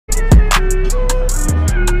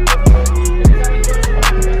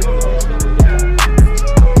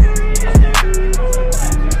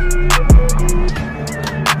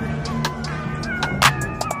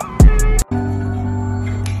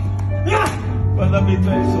Pues no has visto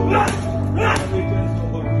eso. No has visto eso.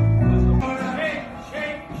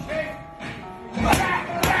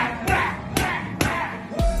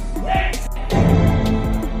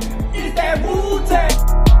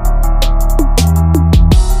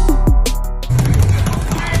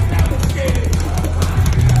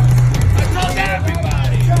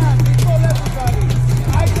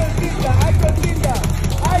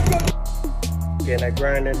 Getting that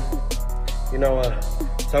grinding, you know,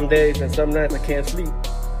 some days and some nights I can't sleep.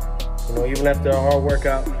 You know, even after a hard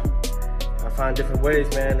workout, I find different ways,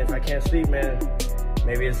 man. If I can't sleep, man,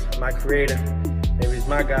 maybe it's my creator, maybe it's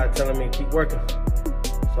my God telling me to keep working.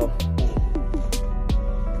 So.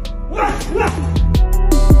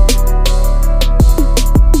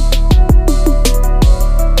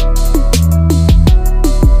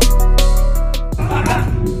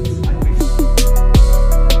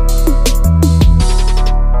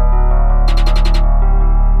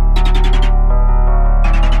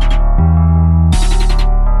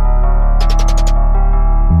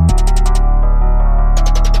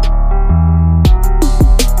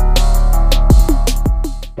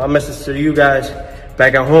 My message to you guys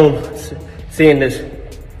back at home, seeing this,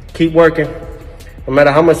 keep working. No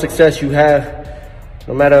matter how much success you have,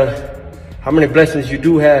 no matter how many blessings you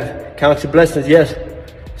do have, count your blessings, yes.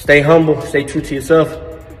 Stay humble, stay true to yourself.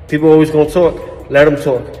 People always gonna talk, let them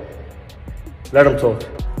talk. Let them talk.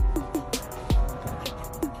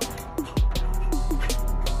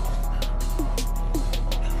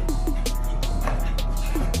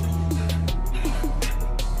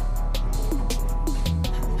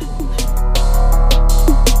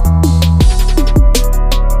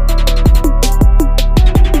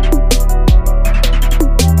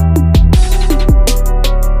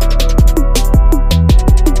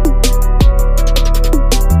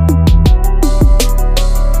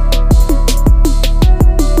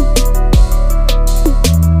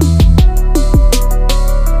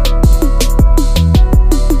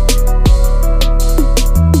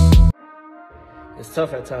 It's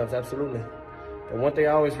tough at times, absolutely. But one thing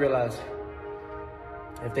I always realize,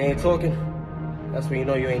 if they ain't talking, that's when you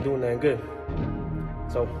know you ain't doing nothing good.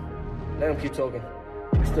 So let them keep talking.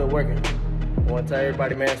 We're still working. I want to tell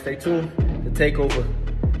everybody, man, stay tuned to Takeover.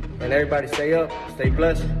 And everybody stay up, stay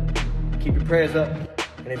blessed, keep your prayers up.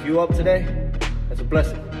 And if you up today, that's a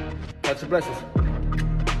blessing. Touch your blessings.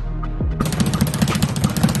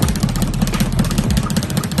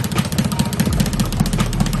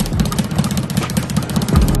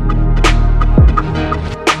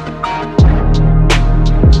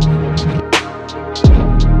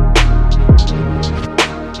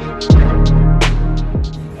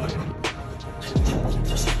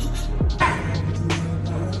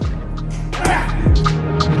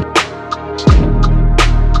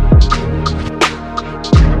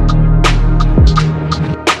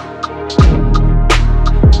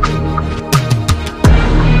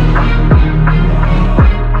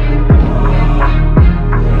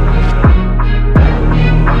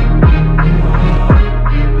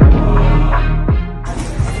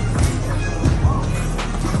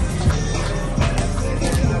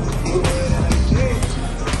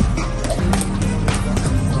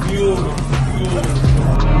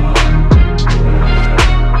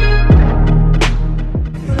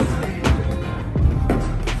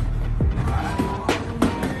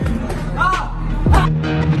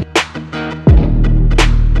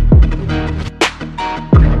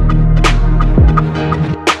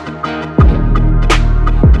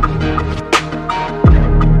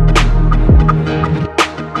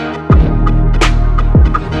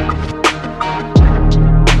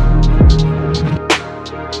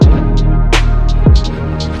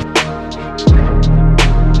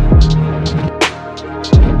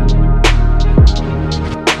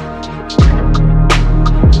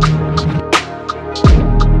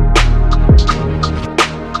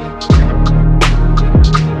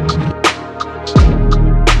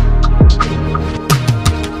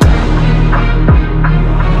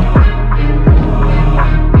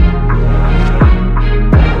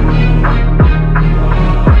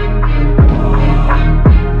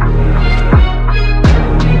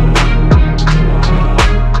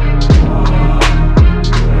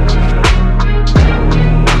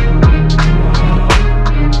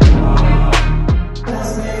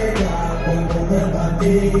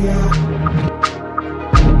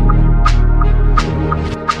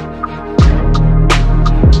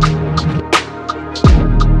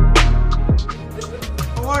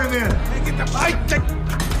 Come on, man. Hey, get the fight.